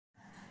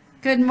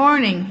Good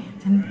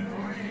morning.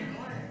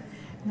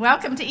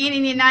 Welcome to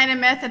Eden United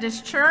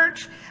Methodist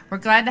Church. We're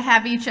glad to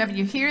have each of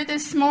you here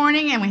this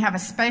morning, and we have a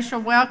special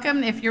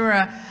welcome if you're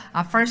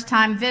a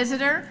first-time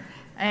visitor.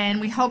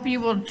 And we hope you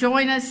will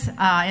join us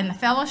in the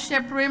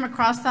fellowship room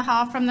across the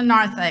hall from the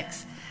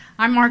narthex.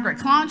 I'm Margaret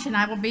Clonch, and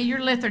I will be your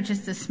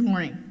liturgist this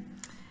morning.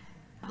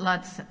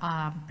 Let's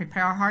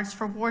prepare our hearts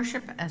for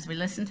worship as we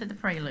listen to the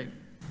prelude.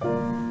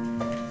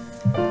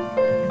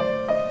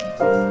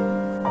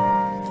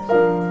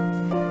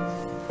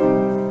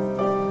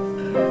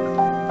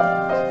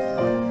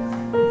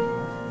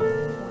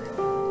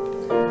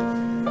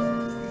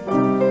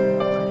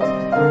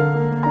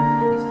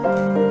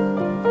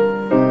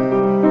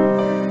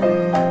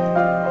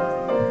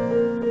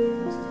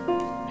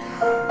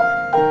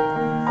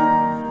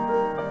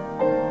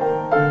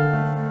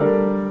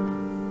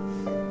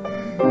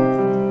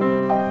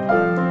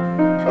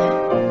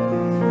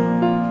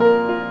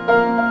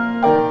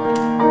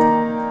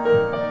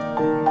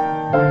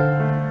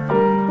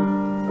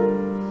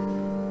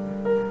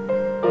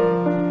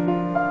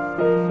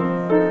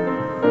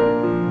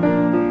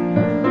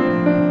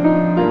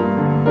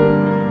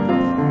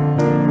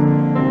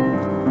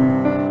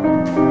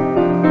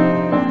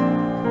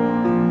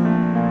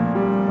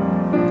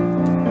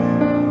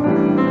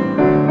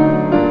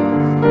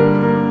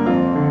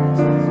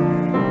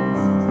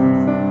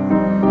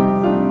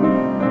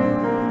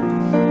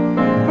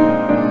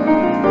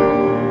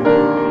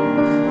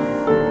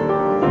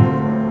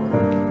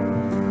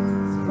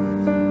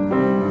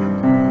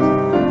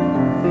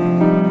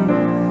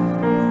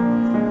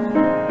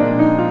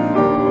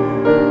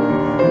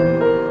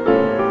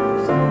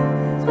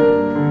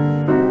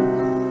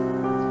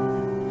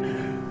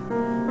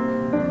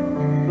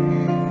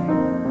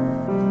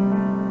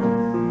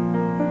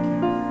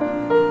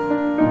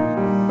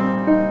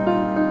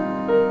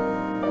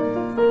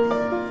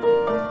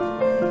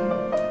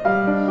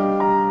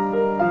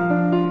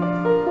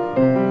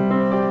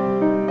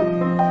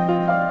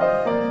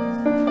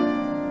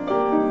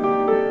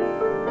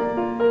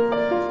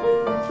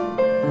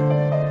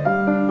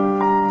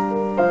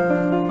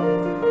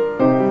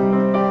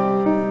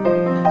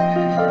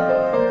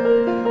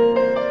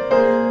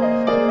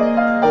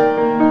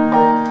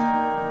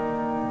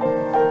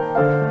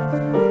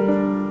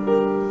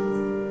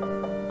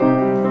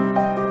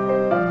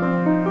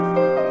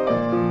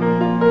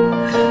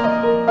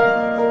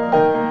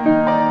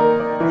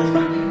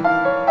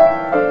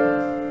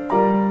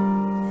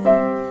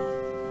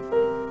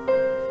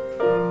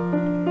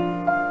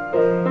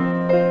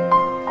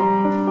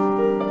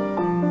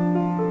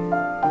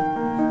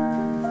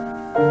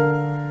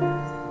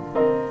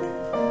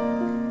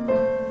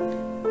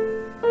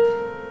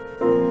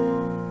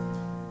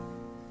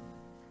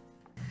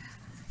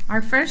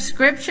 Our first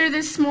scripture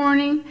this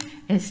morning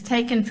is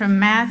taken from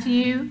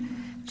Matthew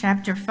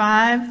chapter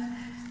 5,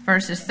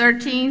 verses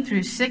 13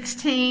 through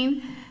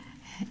 16,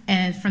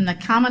 and from the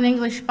Common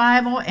English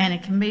Bible, and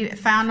it can be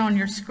found on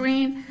your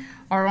screen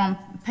or on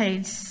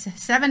page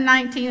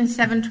 719 and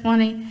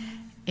 720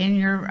 in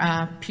your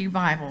Pew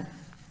Bible.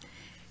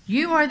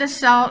 You are the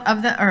salt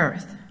of the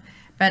earth,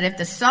 but if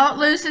the salt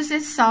loses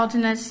its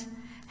saltiness,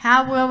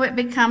 how will it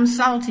become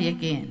salty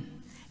again?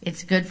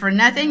 It's good for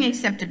nothing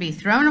except to be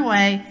thrown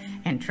away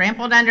and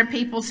trampled under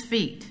people's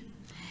feet.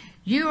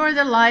 You are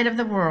the light of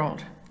the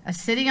world. A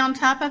city on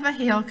top of a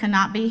hill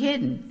cannot be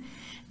hidden.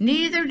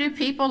 Neither do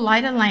people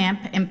light a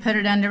lamp and put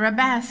it under a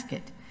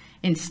basket.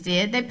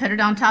 Instead, they put it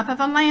on top of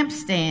a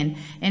lampstand,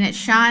 and it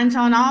shines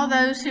on all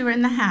those who are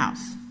in the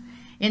house.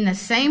 In the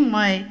same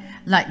way,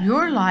 let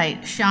your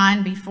light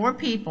shine before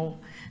people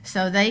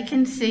so they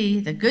can see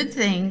the good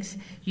things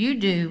you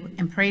do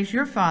and praise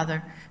your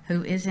Father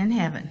who is in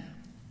heaven.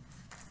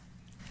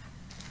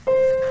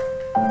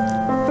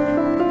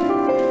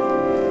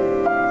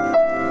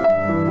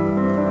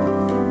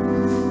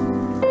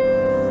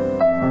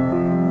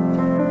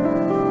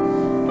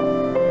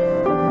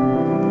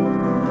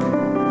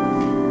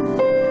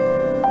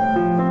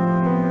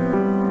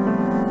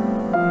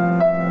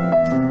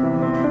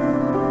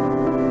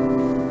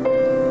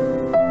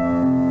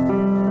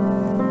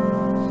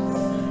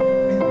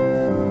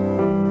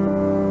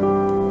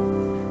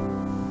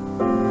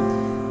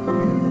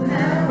 You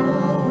have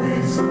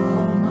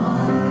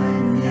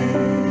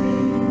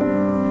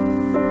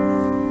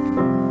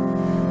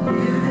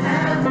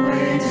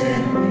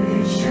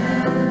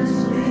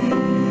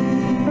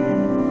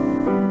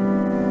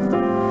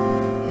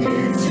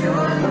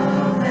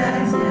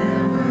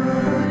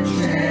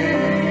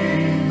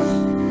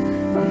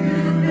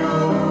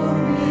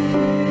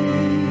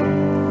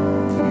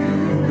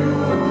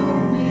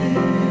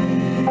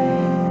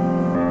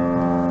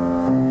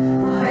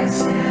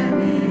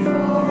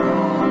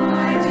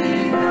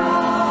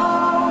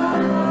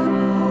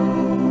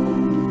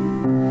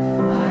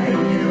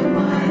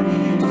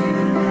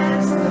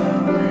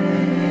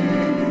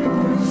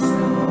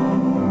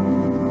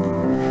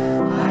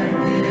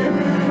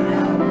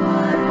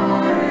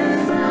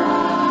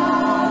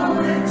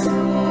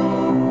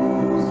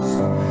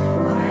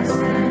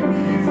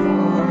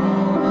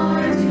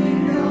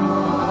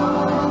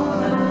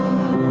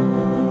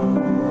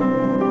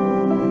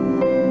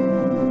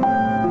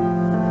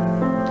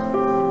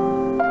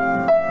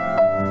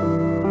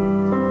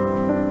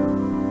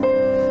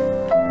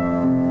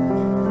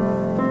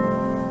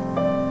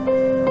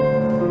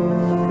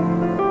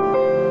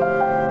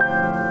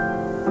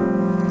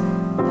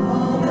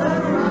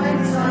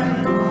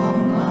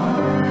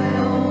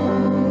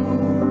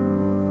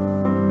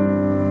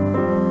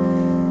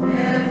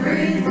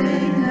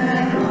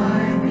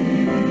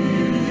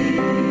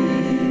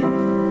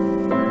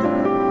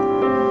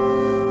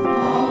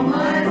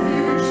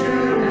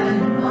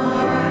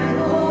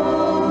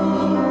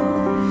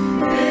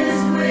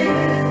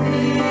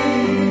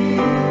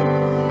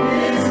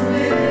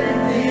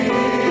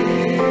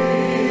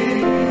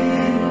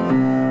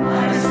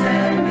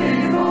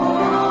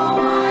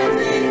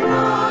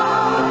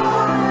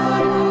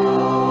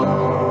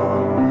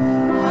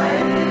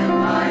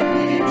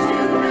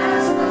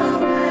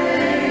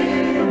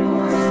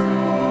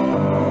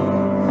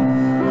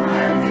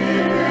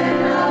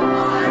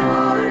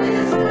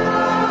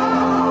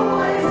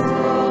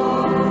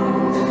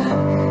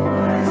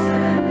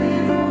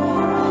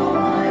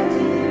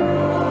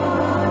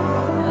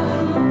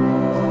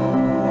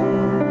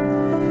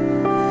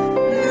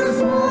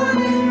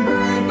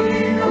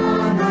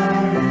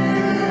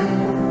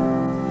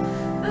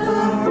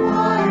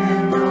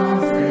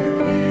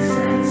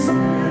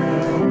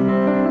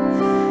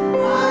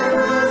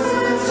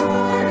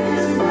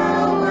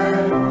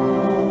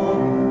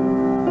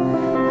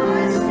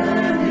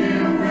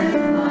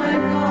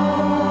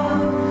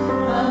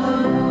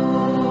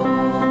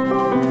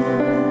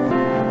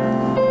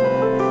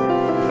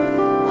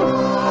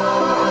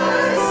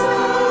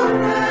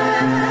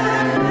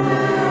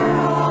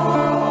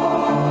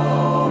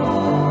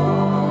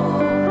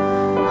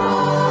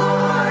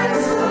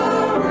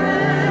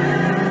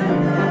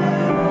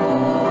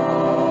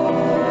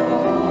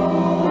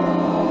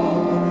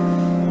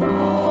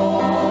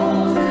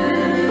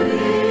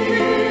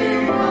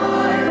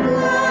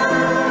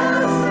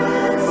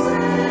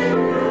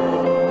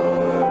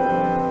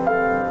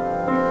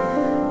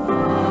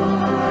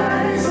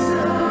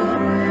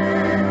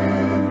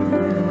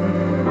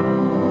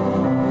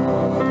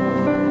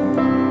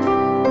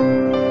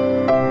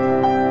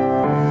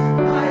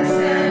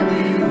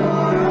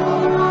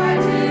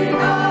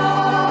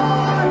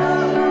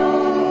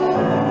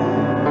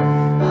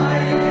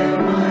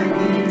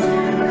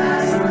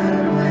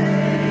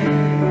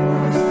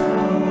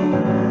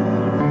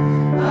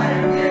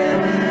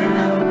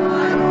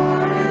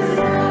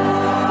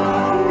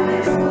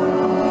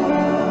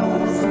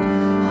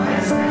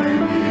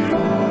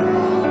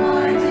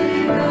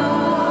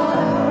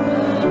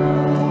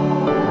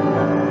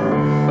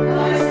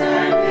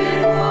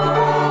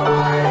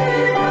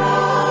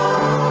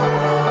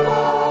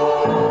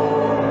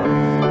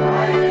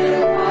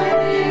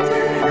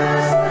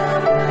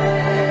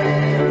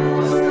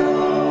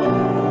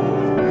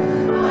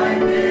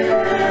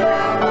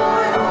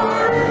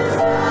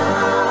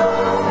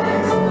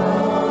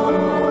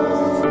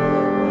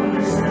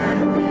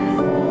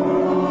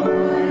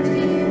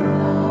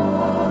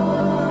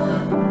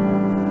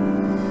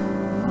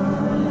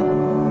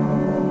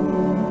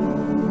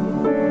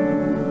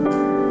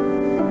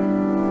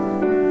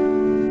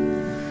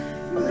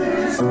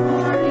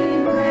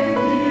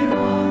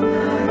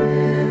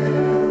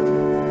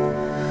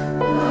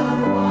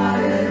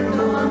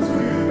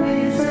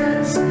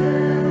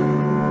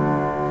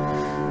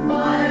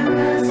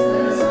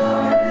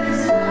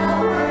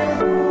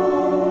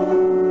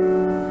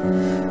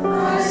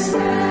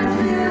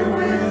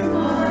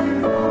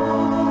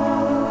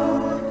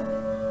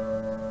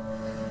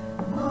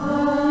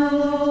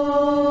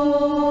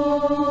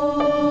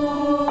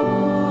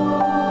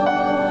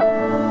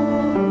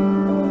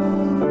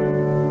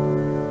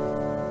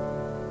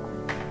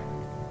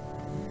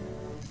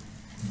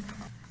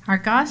Our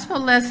gospel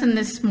lesson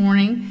this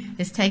morning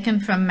is taken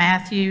from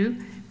Matthew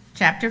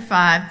chapter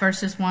 5,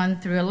 verses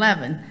 1 through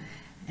 11.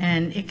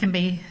 And it can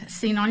be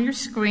seen on your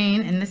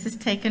screen, and this is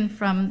taken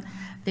from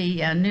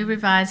the New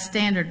Revised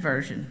Standard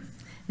Version.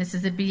 This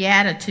is the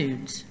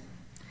Beatitudes.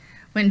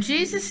 When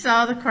Jesus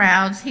saw the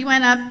crowds, he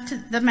went up to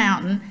the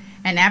mountain,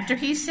 and after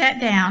he sat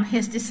down,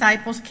 his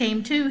disciples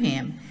came to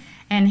him,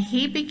 and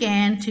he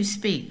began to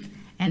speak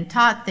and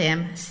taught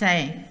them,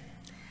 saying,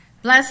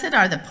 "Blessed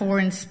are the poor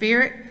in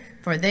spirit,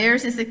 for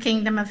theirs is the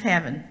kingdom of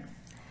heaven.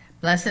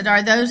 Blessed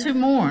are those who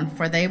mourn,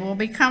 for they will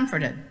be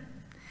comforted.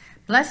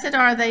 Blessed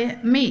are the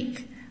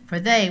meek, for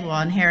they will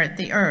inherit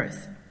the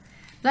earth.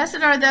 Blessed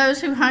are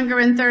those who hunger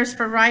and thirst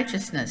for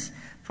righteousness,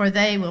 for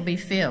they will be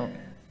filled.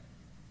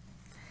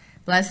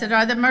 Blessed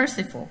are the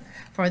merciful,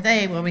 for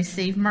they will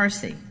receive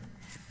mercy.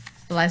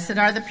 Blessed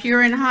are the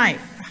pure in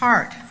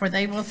heart, for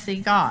they will see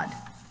God.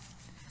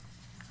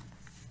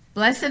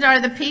 Blessed are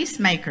the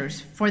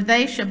peacemakers, for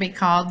they shall be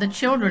called the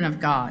children of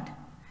God.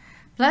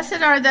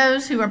 Blessed are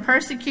those who are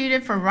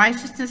persecuted for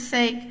righteousness'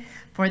 sake,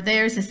 for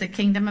theirs is the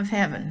kingdom of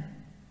heaven.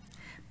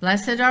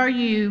 Blessed are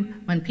you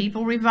when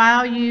people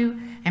revile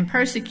you and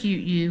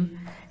persecute you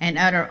and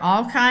utter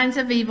all kinds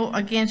of evil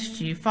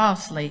against you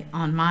falsely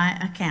on my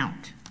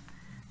account."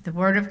 The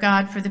word of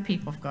God for the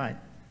people of God.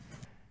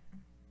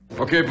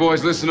 Okay,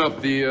 boys, listen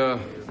up.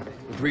 The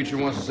preacher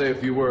wants to say a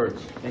few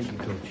words. Thank you,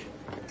 Coach.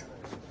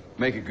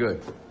 Make it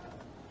good.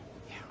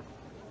 Yeah.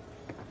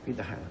 Read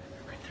the highlight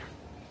right there.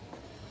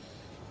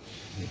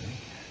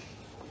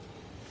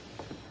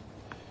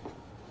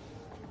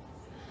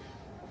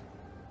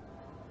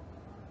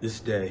 This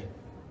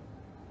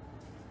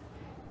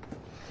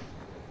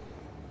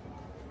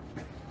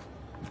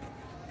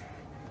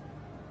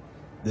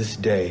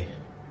day,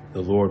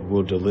 the Lord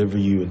will deliver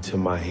you into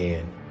my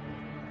hand,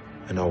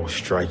 and I will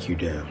strike you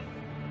down.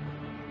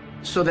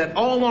 So that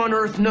all on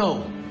earth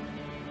know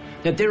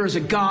that there is a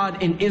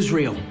God in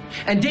Israel.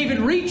 And David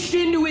reached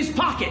into his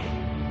pocket,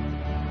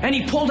 and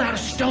he pulled out a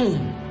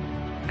stone,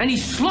 and he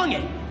slung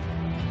it,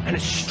 and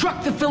it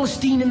struck the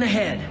Philistine in the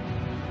head,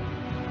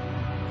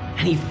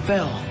 and he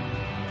fell.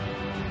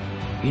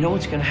 You know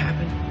what's going to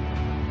happen?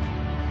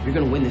 You're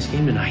going to win this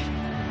game tonight.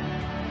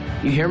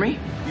 You hear me?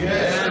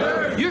 Yes,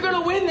 sir. You're going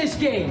to win this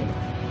game.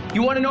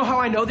 You want to know how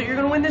I know that you're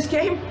going to win this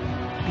game?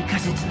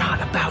 Because it's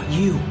not about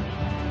you.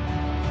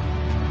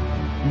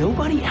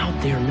 Nobody out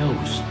there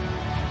knows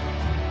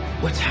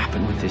what's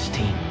happened with this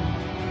team.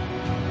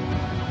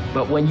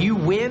 But when you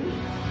win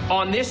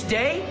on this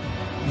day,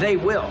 they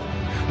will.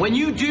 When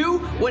you do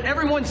what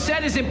everyone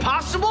said is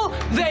impossible,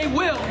 they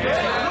will.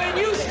 Yeah. When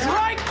you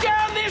strike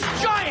down this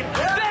giant,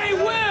 they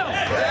will.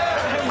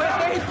 Yeah. And when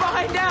they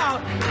find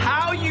out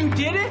how you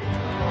did it,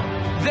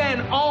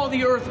 then all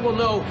the earth will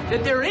know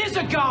that there is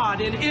a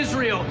God in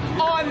Israel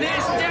on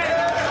this day.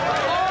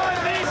 On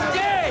this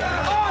day.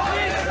 On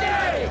this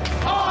day.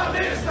 On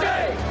this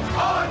day.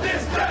 On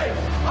this day.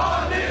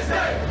 On this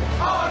day.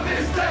 On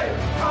this day.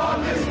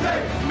 On this day.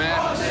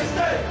 On this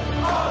day.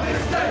 On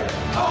this day.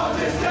 On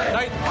this day.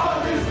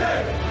 On this day.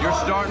 You're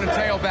starting to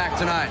tail back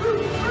tonight.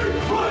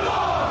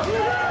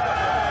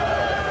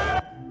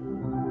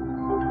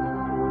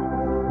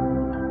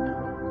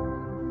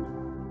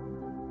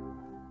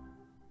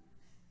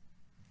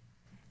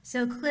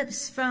 So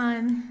clips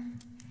from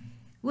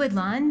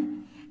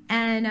Woodlawn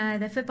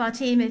and the football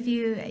team. If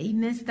you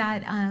missed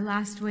that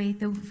last week,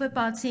 the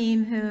football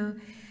team who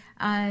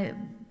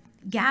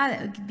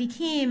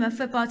became a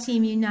football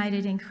team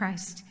united in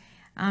Christ,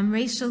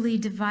 racially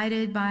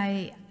divided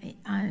by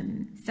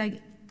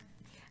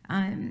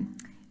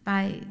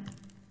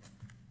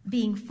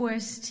being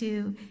forced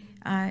to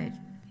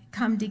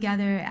come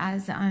together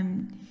as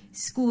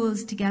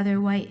schools together,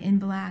 white and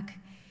black,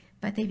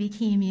 but they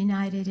became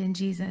united in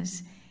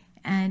Jesus.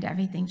 And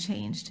everything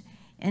changed.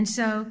 And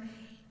so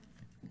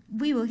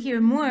we will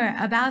hear more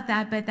about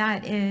that, but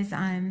that is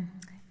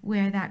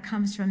where that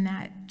comes from,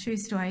 that true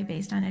story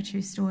based on a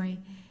true story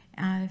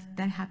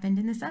that happened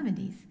in the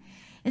 70s.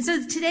 And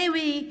so today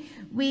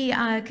we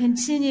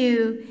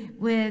continue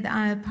with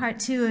part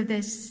 2 of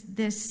this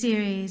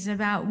series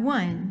about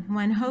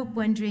one hope,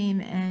 one dream,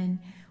 and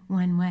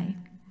one way.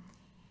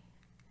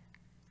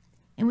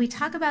 And we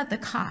talk about the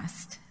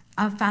cost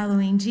of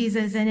following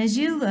Jesus. And as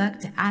you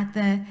looked at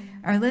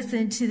or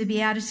listened to the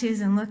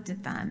Beatitudes and looked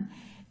at them,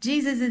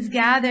 Jesus is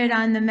gathered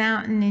on the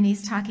mountain and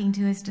he's talking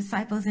to his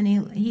disciples, and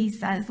he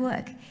says,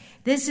 look,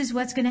 this is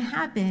what's going to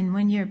happen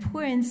when you're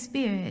poor in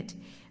spirit,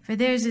 for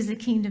theirs is the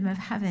kingdom of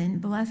heaven.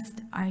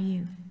 Blessed are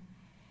you.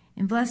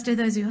 And blessed are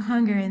those who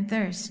hunger and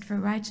thirst for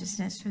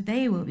righteousness, for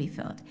they will be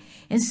filled.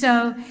 And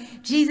so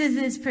Jesus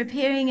is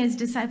preparing his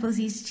disciples.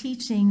 He's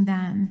teaching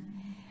them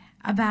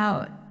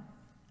about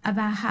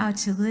how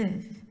to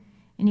live.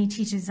 And he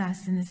teaches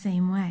us in the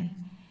same way.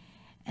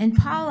 And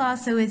Paul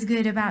also is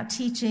good about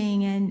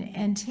teaching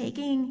and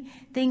taking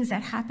things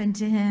that happened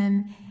to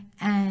him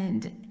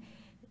and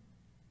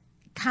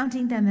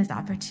counting them as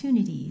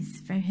opportunities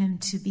for him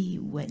to be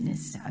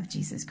witness of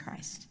Jesus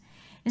Christ.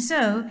 And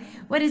so,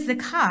 what is the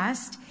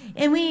cost?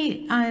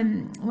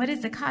 And what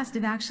is the cost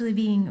of actually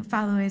being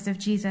followers of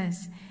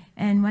Jesus?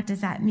 And what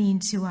does that mean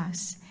to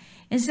us?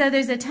 And so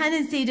there's a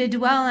tendency to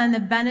dwell on the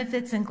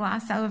benefits and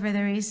gloss over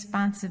the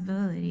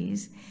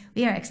responsibilities.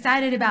 We are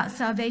excited about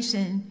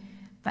salvation,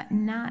 but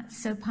not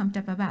so pumped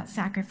up about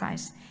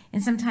sacrifice.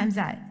 And sometimes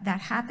that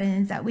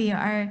happens, that we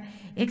are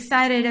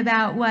excited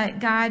about what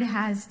God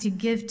has to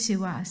give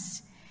to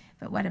us.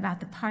 But what about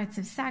the parts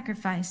of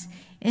sacrifice?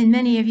 And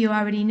many of you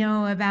already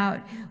know about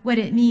what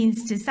it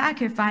means to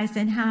sacrifice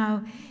and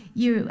how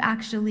you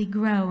actually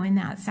grow in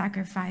that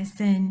sacrifice,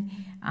 and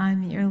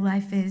your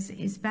life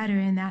is better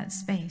in that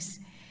space.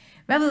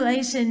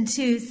 Revelation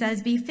 2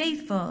 says, "Be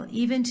faithful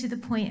even to the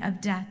point of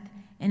death,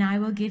 and I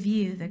will give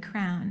you the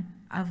crown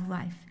of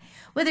life."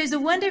 Well, there's a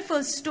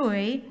wonderful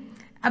story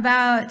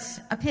about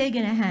a pig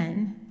and a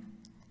hen,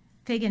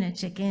 pig and a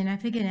chicken, a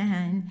pig and a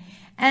hen,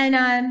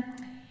 and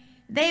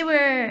they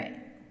were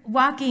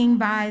walking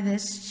by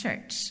this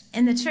church,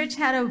 and the church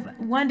had a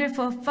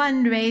wonderful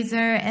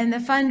fundraiser, and the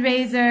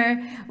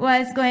fundraiser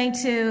was going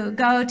to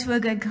go to a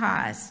good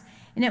cause.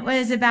 And it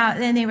was about,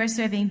 then they were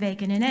serving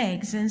bacon and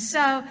eggs. And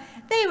so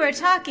they were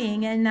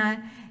talking, and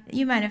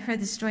you might have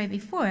heard the story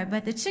before,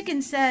 but the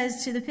chicken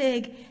says to the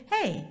pig,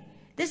 "Hey,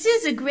 this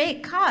is a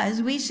great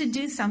cause. We should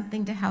do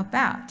something to help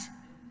out."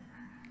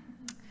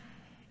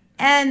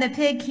 And the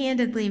pig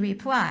candidly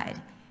replied,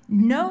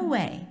 "No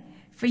way.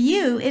 For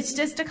you, it's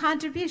just a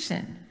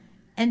contribution.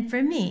 And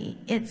for me,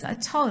 it's a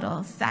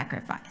total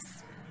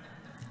sacrifice."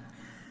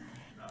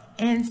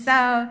 And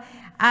so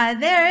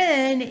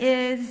therein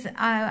is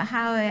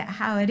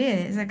how it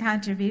is, a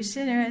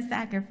contribution or a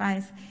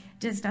sacrifice,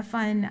 just a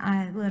fun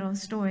little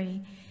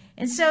story.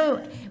 And so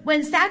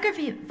when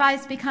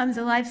sacrifice becomes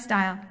a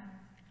lifestyle,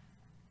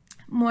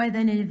 more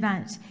than an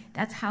event,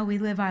 that's how we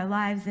live our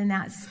lives, in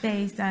that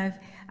space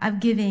of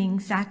giving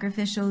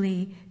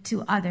sacrificially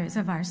to others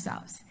of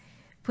ourselves,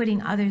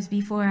 putting others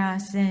before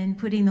us and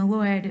putting the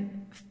Lord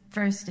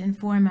first and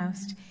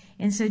foremost.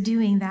 And so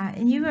doing that,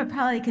 and you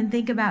probably can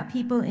think about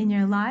people in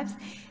your lives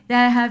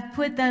that have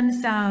put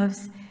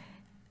themselves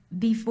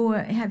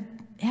before,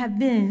 have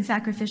been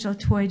sacrificial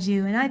towards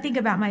you. And I think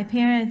about my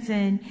parents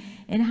and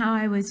how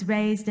I was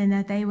raised, and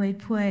that they would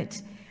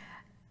put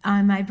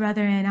my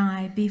brother and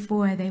I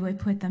before they would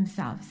put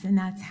themselves. And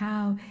that's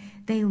how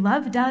they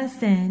loved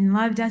us, and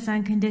loved us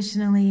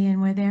unconditionally,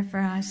 and were there for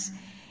us.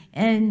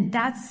 And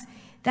that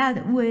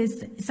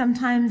was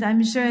sometimes,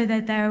 I'm sure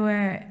that there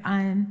were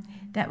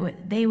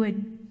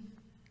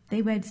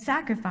they would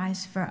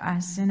sacrifice for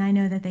us, and I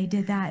know that they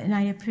did that, and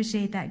I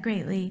appreciate that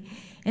greatly.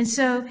 And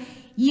so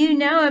you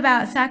know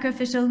about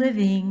sacrificial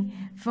living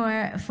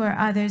for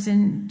others,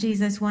 and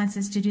Jesus wants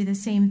us to do the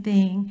same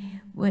thing,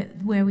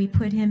 where we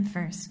put him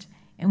first,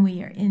 and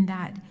we are in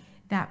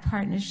that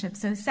partnership.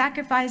 So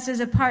sacrifice is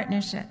a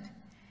partnership.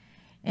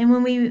 And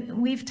when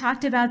we've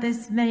talked about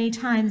this many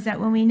times, that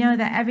when we know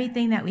that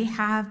everything that we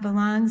have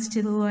belongs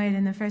to the Lord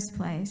in the first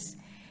place,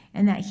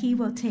 and that he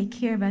will take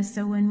care of us.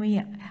 So when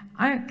we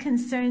aren't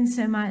concerned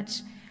so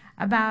much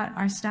about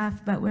our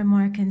stuff, but we're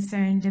more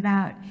concerned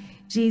about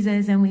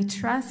Jesus, and we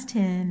trust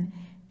him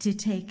to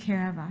take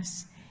care of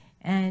us.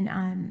 And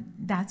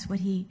that's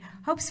what he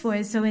hopes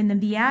for. So in the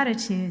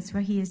Beatitudes,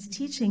 where he is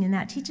teaching, and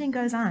that teaching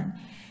goes on.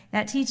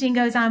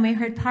 We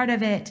heard part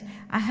of it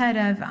ahead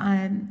of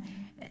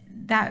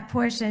that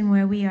portion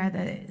where we are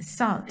the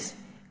salt.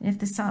 And if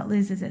the salt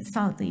loses its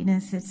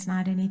saltiness, it's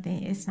not any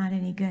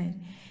good.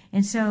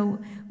 And so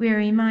we are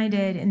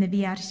reminded in the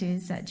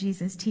Beatitudes that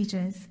Jesus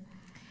teaches.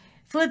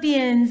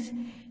 Philippians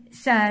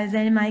says,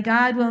 "And my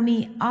God will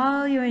meet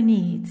all your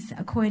needs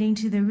according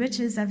to the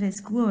riches of his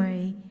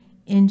glory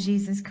in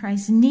Jesus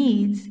Christ."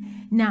 Needs,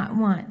 not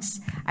wants.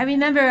 I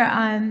remember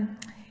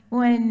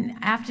one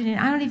afternoon,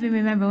 I don't even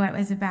remember what it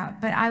was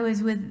about, but I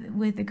was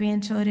with the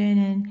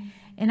grandchildren,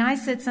 and I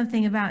said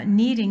something about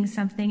needing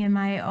something, and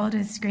my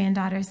oldest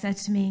granddaughter said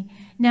to me,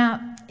 "Now,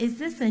 is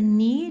this a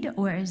need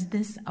or is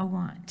this a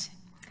want?"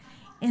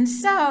 And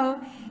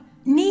so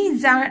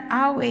needs aren't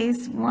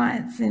always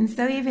wants. And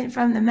so even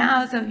from the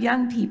mouths of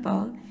young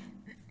people,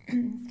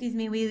 excuse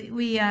me,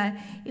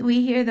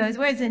 we hear those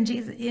words.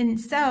 And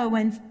so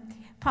when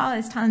Paul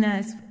is telling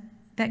us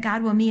that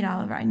God will meet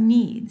all of our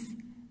needs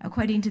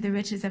according to the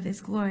riches of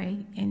his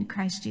glory in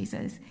Christ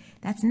Jesus,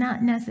 that's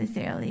not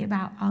necessarily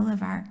about all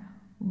of our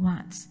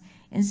wants.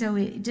 And so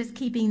just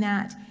keeping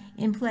that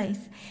in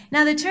place.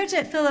 Now, the church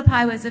at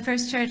Philippi was the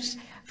first church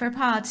for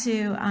Paul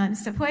to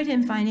support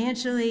him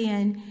financially,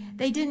 and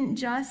they didn't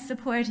just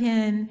support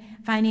him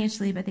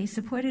financially, but they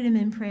supported him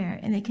in prayer,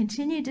 and they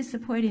continued to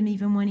support him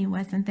even when he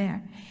wasn't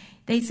there.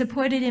 They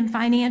supported him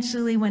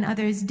financially when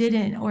others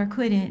didn't or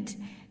couldn't.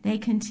 They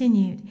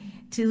continued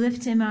to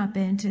lift him up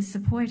and to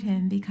support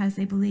him because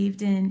they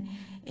believed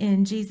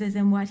in Jesus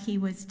and what he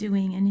was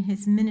doing in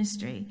his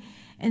ministry.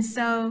 And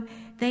so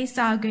they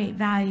saw great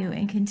value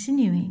in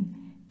continuing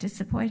to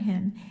support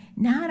him,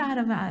 not out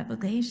of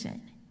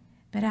obligation,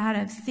 but out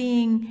of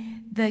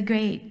seeing the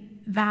great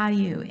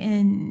value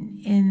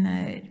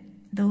in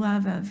the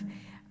love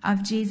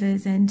of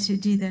Jesus, and to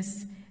do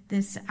this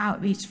this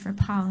outreach for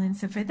Paul. And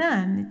so for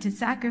them to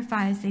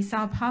sacrifice, they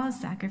saw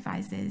Paul's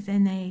sacrifices,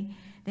 and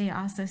they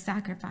also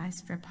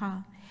sacrificed for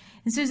Paul.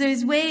 And so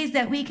there's ways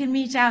that we can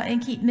reach out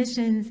and keep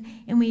missions,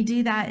 and we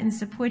do that in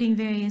supporting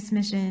various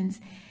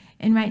missions.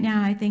 And right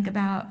now I think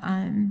about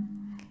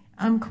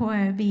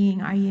UMCOR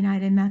being our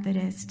United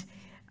Methodist,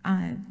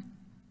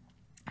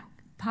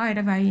 part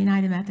of our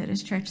United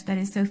Methodist Church that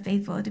is so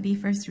faithful to be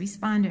first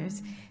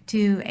responders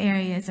to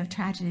areas of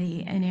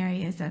tragedy and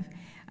areas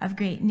of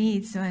great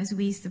need. So as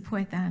we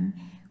support them,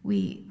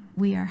 we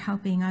are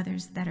helping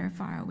others that are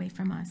far away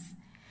from us.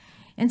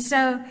 And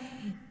so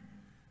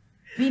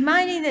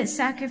reminding that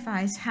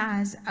sacrifice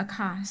has a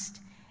cost.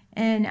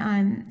 And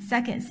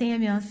 2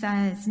 Samuel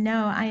says,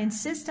 "No, I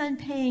insist on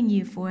paying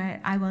you for it.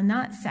 I will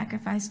not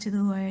sacrifice to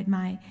the Lord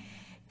my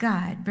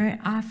God burnt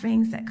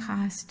offerings that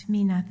cost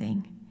me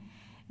nothing."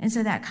 And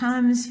so that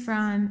comes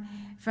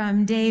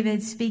from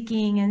David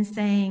speaking and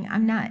saying,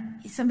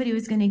 somebody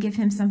was going to give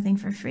him something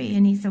for free.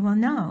 And he said, well,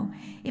 no,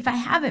 if I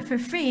have it for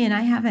free and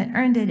I haven't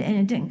earned it and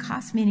it didn't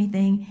cost me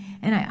anything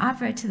and I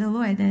offer it to the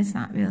Lord, then it's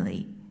not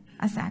really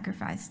a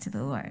sacrifice to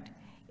the Lord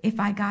if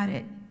I got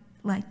it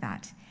like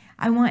that.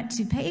 I want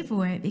to pay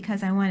for it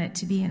because I want it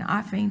to be an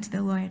offering to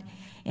the Lord,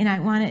 and I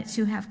want it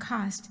to have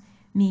cost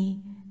me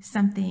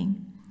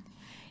something.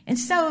 And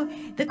so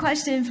the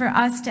question for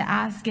us to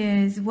ask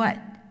is, what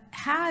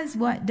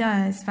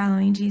does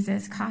following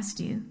Jesus cost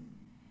you?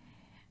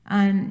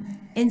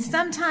 And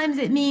sometimes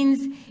it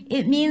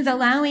means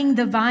allowing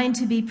the vine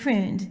to be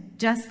pruned,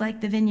 just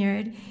like the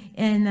vineyard,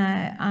 and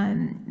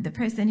the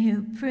person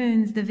who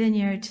prunes the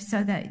vineyard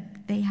so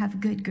that they have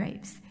good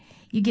grapes.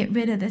 You get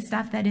rid of the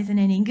stuff that isn't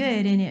any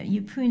good, and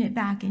you prune it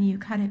back and you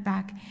cut it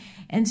back.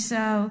 And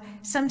so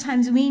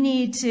sometimes we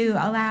need to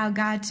allow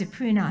God to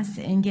prune us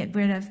and get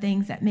rid of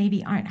things that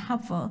maybe aren't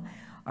helpful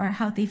or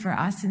healthy for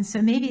us. And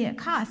so maybe it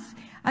costs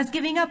us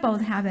giving up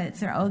old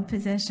habits or old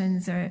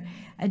positions or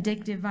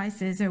addictive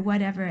vices or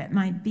whatever it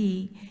might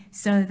be,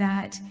 so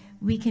that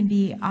we can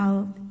be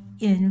all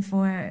in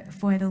for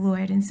the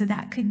Lord. And so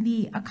that could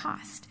be a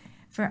cost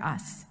for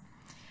us.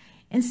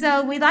 And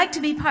so we like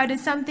to be part of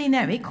something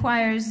that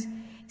requires,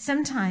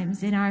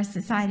 sometimes in our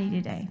society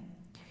today,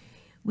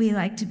 we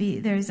like to be,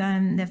 there's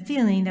the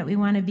feeling that we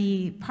want to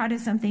be part of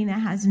something that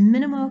has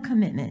minimal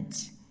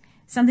commitment,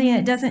 something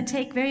that doesn't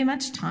take very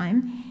much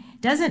time,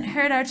 doesn't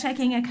hurt our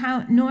checking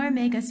account, nor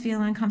make us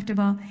feel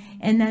uncomfortable,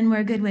 and then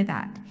we're good with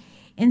that.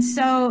 And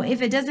so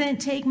if it doesn't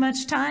take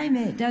much time,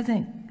 it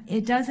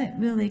doesn't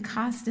really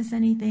cost us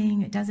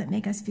anything, it doesn't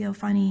make us feel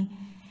funny,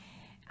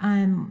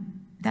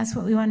 that's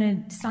what we want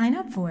to sign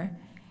up for.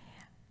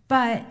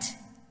 But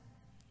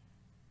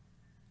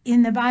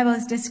in the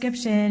Bible's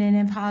description and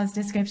in Paul's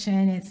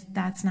description,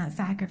 that's not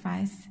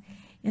sacrifice.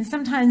 And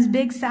sometimes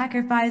big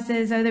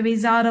sacrifices are the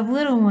result of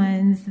little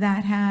ones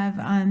that have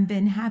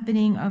been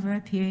happening over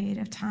a period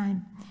of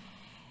time.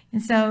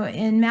 And so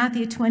in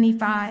Matthew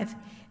 25,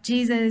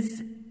 Jesus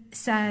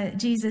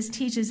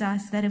teaches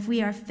us that if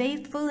we are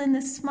faithful in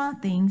the small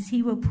things,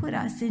 he will put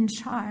us in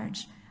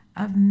charge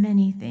of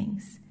many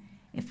things.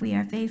 If we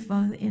are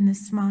faithful in the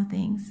small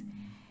things,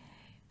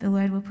 the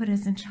Lord will put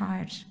us in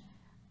charge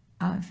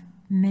of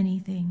many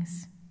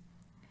things.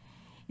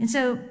 And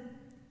so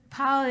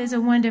Paul is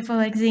a wonderful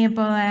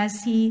example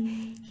as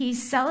he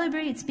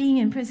celebrates being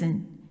in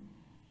prison,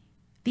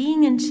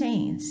 being in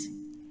chains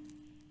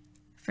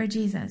for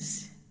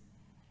Jesus,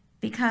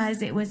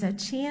 because it was a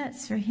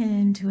chance for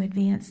him to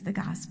advance the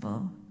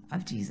gospel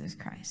of Jesus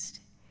Christ.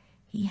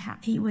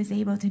 He was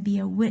able to be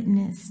a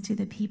witness to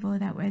the people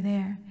that were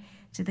there,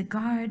 to the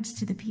guards,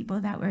 to the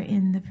people that were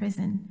in the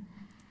prison.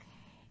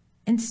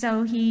 And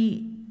so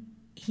he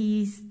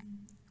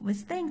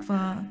was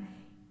thankful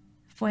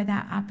for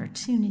that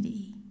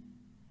opportunity.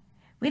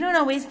 We don't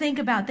always think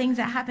about things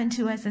that happen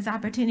to us as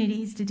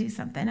opportunities to do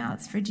something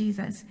else for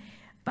Jesus,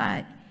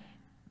 but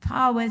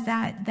Paul was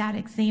that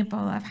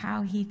example of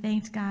how he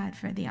thanked God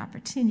for the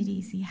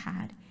opportunities he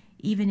had,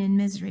 even in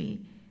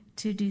misery,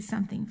 to do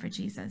something for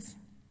Jesus.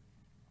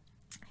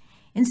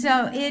 And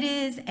so it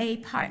is a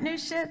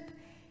partnership.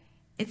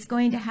 It's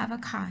going to have a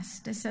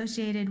cost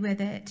associated with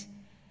it.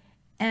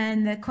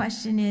 And the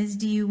question is,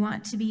 do you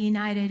want to be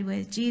united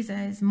with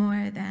Jesus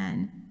more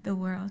than the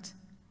world?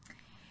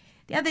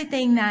 The other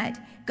thing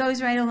that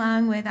goes right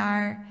along with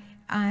our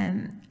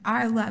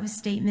love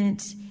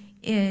statement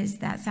is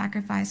that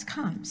sacrifice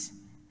comes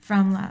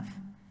from love.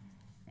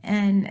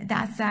 And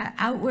that's that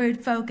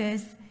outward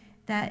focus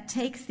that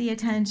takes the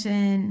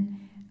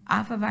attention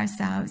off of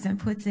ourselves and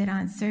puts it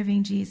on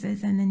serving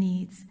Jesus and the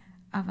needs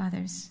of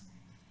others.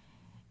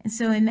 And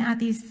so in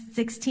Matthew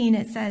 16,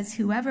 it says,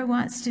 whoever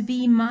wants to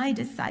be my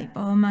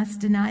disciple must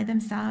deny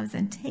themselves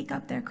and take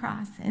up their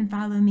cross and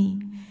follow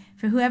me.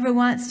 For whoever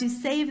wants to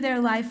save their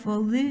life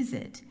will lose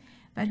it,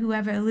 but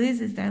whoever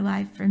loses their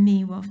life for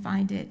me will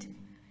find it.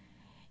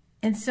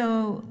 And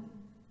so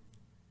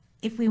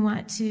if we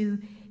want to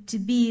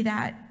be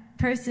that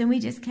person, we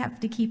just have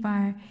to keep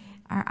our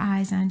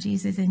eyes on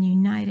Jesus and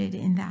united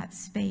in that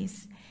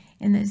space.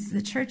 And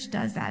the church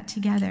does that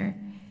together.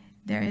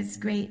 There is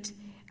great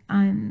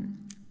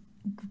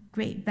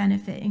great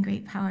benefit and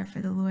great power for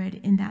the Lord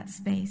in that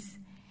space.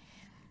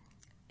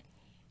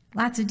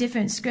 Lots of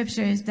different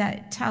scriptures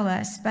that tell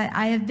us, but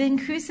I have been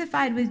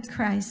crucified with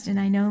Christ, and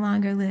I no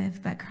longer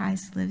live, but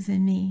Christ lives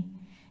in me.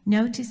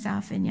 No to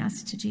self and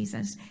yes to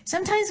Jesus.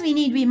 Sometimes we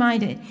need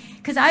reminded,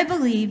 because I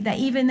believe that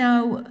even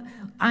though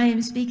I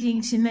am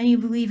speaking to many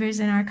believers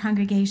in our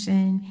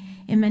congregation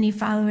and many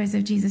followers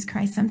of Jesus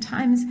Christ,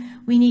 sometimes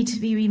we need to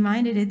be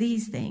reminded of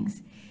these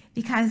things,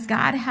 because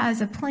God has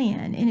a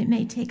plan, and it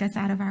may take us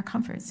out of our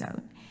comfort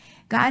zone.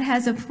 God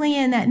has a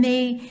plan that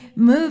may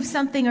move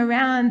something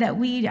around that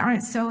we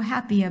aren't so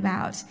happy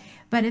about.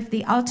 But if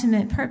the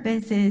ultimate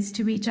purpose is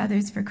to reach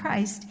others for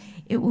Christ,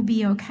 it will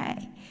be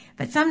okay.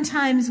 But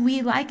sometimes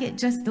we like it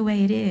just the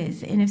way it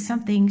is. And if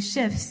something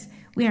shifts,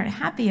 we aren't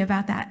happy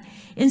about that.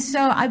 And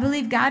so I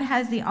believe God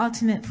has the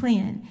ultimate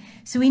plan.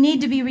 So we need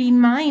to be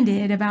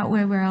reminded about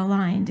where we're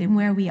aligned and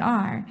where we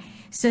are,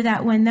 so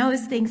that when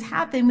those things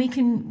happen, we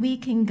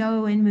can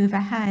go and move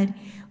ahead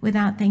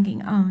without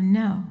thinking, oh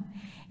no.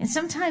 And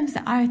sometimes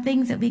our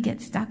things that we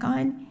get stuck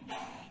on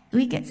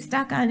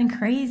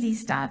crazy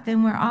stuff,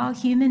 and we're all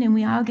human, and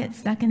we all get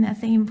stuck in that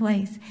same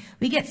place.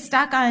 We get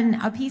stuck on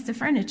a piece of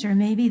furniture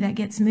maybe that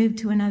gets moved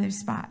to another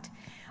spot,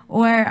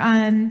 or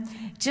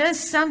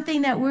just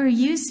something that we're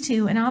used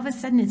to, and all of a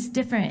sudden it's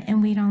different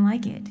and we don't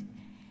like it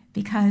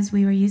because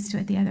we were used to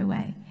it the other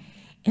way.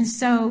 And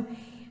so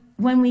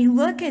when we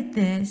look at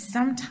this,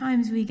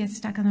 sometimes we get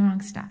stuck on the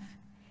wrong stuff,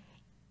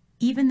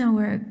 even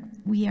though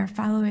we are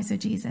followers of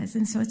Jesus.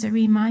 And so it's a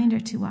reminder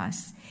to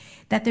us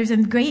that there's a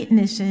great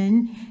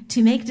mission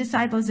to make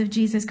disciples of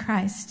Jesus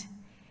Christ.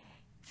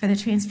 For the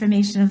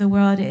transformation of the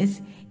world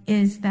is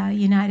the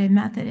United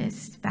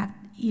Methodist,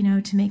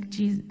 to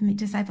make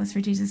disciples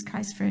for Jesus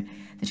Christ for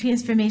the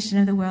transformation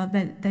of the world.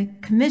 But the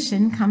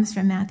commission comes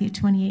from Matthew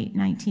 28,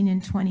 19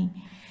 and 20.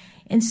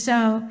 And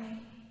so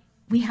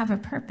we have a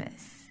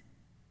purpose,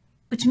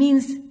 which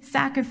means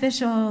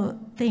sacrificial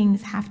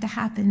things have to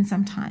happen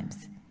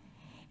sometimes.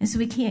 And so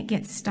we can't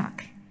get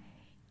stuck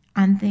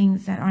on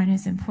things that aren't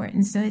as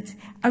important. So it's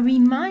a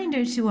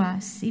reminder to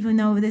us, even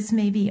though this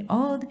may be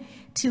old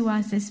to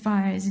us as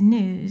far as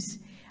news,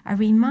 a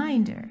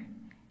reminder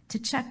to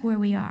check where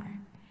we are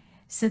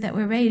so that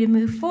we're ready to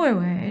move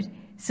forward,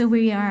 so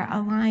we are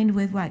aligned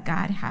with what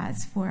God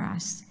has for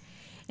us.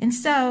 And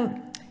so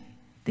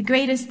the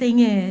greatest thing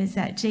is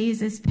that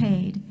Jesus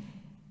paid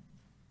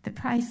the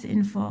price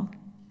in full.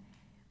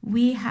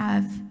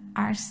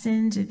 Our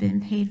sins have been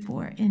paid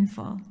for in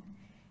full.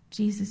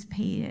 Jesus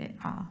paid it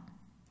all.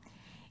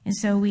 And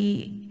so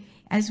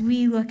as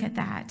we look at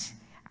that,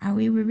 are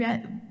we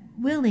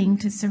willing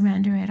to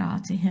surrender it all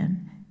to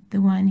him,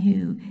 the one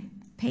who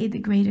paid the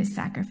greatest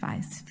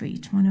sacrifice for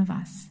each one of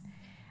us?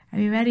 Are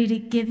we ready to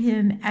give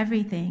him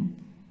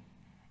everything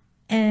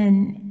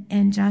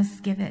and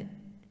just give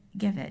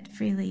it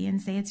freely and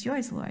say, it's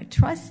yours, Lord,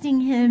 trusting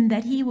him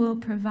that he will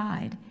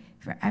provide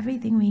for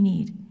everything we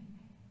need,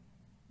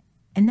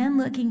 and then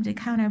looking to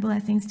count our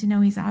blessings to know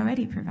he's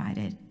already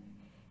provided?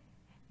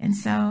 And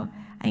so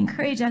I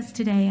encourage us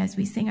today, as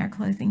we sing our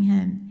closing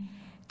hymn,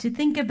 to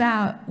think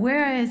about,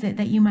 where is it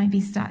that you might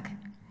be stuck?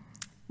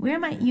 Where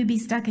might you be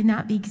stuck and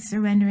not be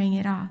surrendering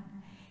it all?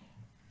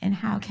 And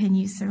how can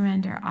you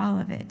surrender all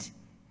of it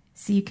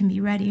so you can be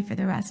ready for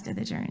the rest of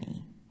the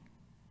journey?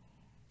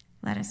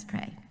 Let us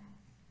pray.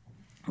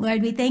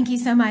 Lord, we thank you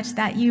so much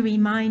that you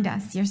remind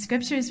us, your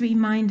scriptures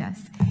remind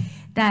us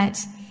that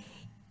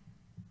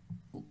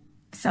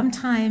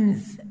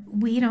sometimes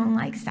we don't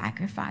like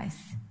sacrifice.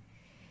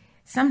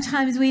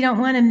 Sometimes we don't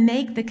want to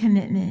make the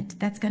commitment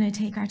that's going to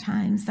take our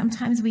time.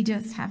 Sometimes we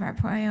just have our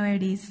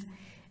priorities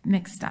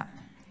mixed up,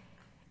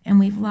 and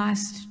we've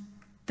lost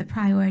the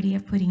priority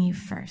of putting you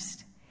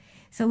first.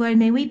 So, Lord,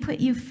 may we put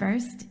you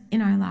first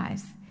in our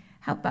lives.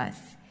 Help us,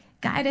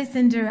 guide us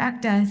and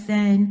direct us,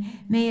 and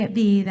may it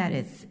be that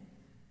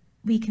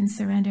we can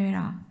surrender it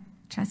all,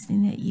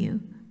 trusting that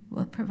you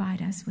will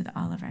provide us with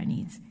all of our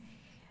needs.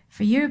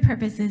 For your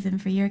purposes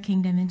and for your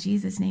kingdom, in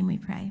Jesus' name we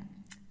pray.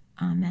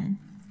 Amen.